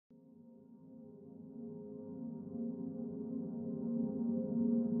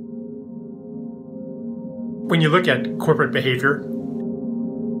When you look at corporate behavior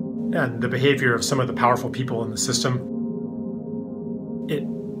and the behavior of some of the powerful people in the system, it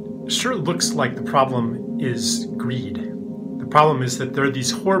sure looks like the problem is greed. The problem is that there are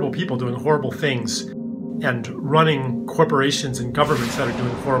these horrible people doing horrible things and running corporations and governments that are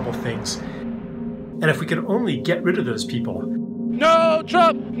doing horrible things. And if we could only get rid of those people, no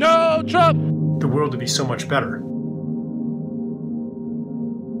Trump, no Trump, the world would be so much better.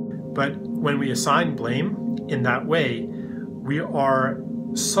 But when we assign blame in that way, we are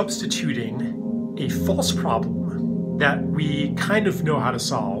substituting a false problem that we kind of know how to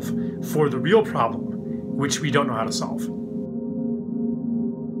solve for the real problem, which we don't know how to solve.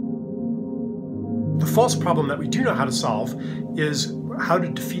 The false problem that we do know how to solve is how to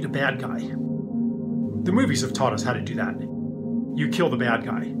defeat a bad guy. The movies have taught us how to do that. You kill the bad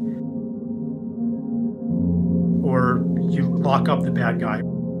guy. Or you lock up the bad guy.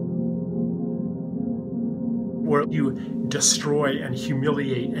 Or you destroy and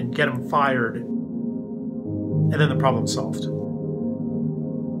humiliate and get him fired. And then the problem's solved.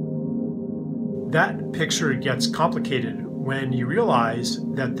 That picture gets complicated when you realize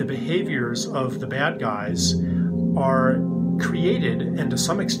that the behaviors of the bad guys are created and to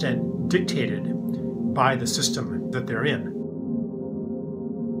some extent dictated by the system that they're in.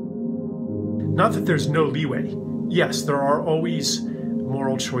 Not that there's no leeway. Yes, there are always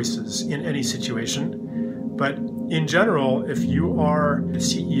moral choices in any situation, but in general, if you are the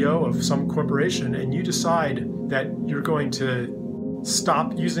CEO of some corporation and you decide that you're going to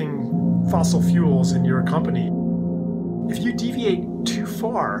stop using fossil fuels in your company, if you deviate too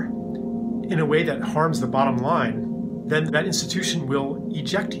far in a way that harms the bottom line, then that institution will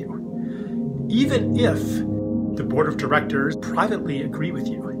eject you, even if the board of directors privately agree with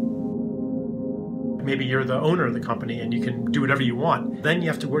you. Maybe you're the owner of the company and you can do whatever you want. Then you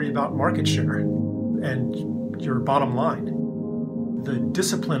have to worry about market share and your bottom line. The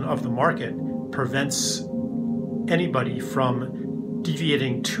discipline of the market prevents anybody from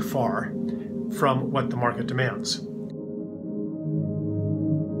deviating too far from what the market demands.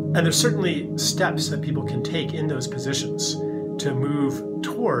 And there's certainly steps that people can take in those positions to move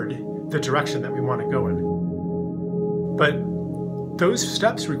toward the direction that we want to go in. But those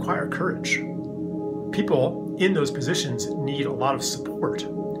steps require courage. People in those positions need a lot of support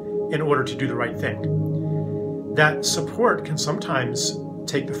in order to do the right thing. That support can sometimes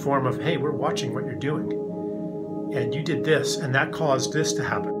take the form of, hey, we're watching what you're doing. And you did this, and that caused this to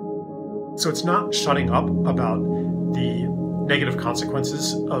happen. So it's not shutting up about the negative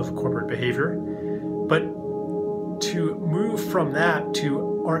consequences of corporate behavior, but to move from that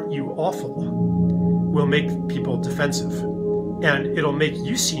to aren't you awful will make people defensive. And it'll make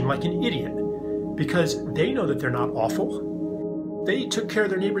you seem like an idiot because they know that they're not awful. They took care of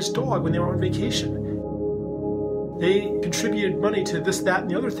their neighbor's dog when they were on vacation. They contributed money to this, that,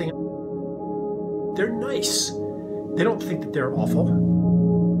 and the other thing. They're nice. They don't think that they're awful.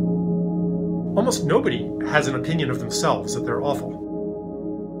 Almost nobody has an opinion of themselves that they're awful.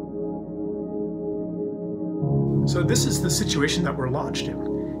 So this is the situation that we're lodged in.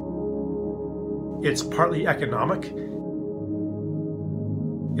 It's partly economic.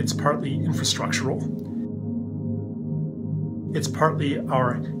 It's partly infrastructural. It's partly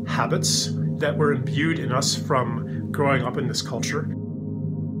our habits that were imbued in us from growing up in this culture.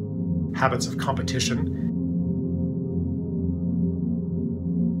 Habits of competition.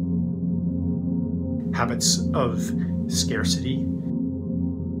 Habits of scarcity,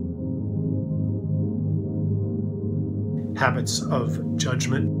 habits of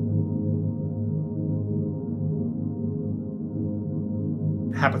judgment,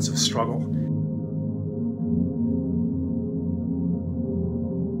 habits of struggle.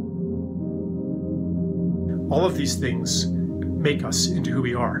 All of these things make us into who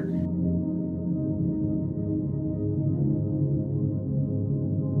we are.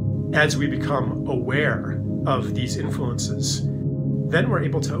 As we become aware of these influences, then we're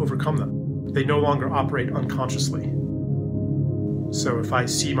able to overcome them. They no longer operate unconsciously. So if I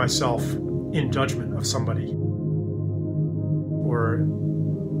see myself in judgment of somebody, or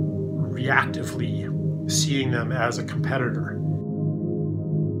reactively seeing them as a competitor,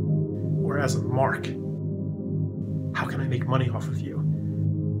 or as a mark, how can I make money off of you?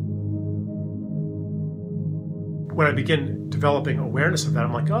 When I begin developing awareness of that,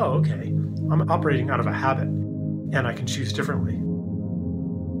 I'm like, oh, okay, I'm operating out of a habit and I can choose differently.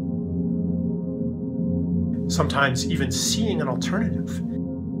 Sometimes even seeing an alternative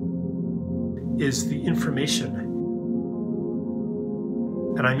is the information.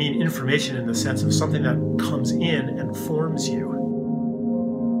 And I mean information in the sense of something that comes in and forms you.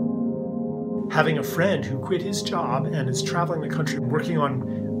 having a friend who quit his job and is traveling the country working on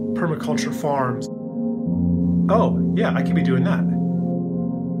permaculture farms. Oh, yeah, I could be doing that.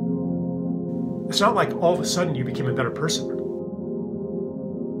 It's not like all of a sudden you became a better person.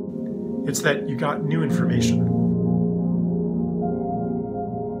 It's that you got new information.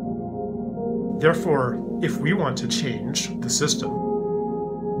 Therefore, if we want to change the system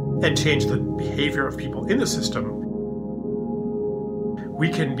and change the behavior of people in the system, we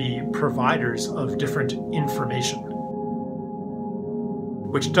can be providers of different information,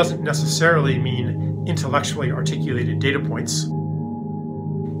 which doesn't necessarily mean intellectually articulated data points.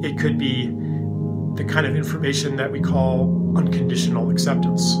 It could be the kind of information that we call unconditional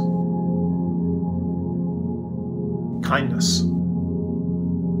acceptance, kindness.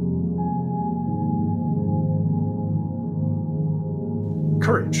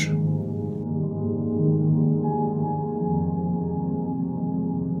 Courage.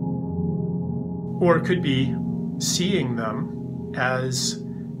 Or it could be seeing them as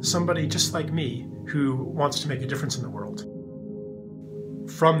somebody just like me who wants to make a difference in the world.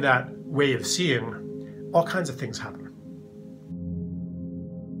 From that way of seeing, all kinds of things happen.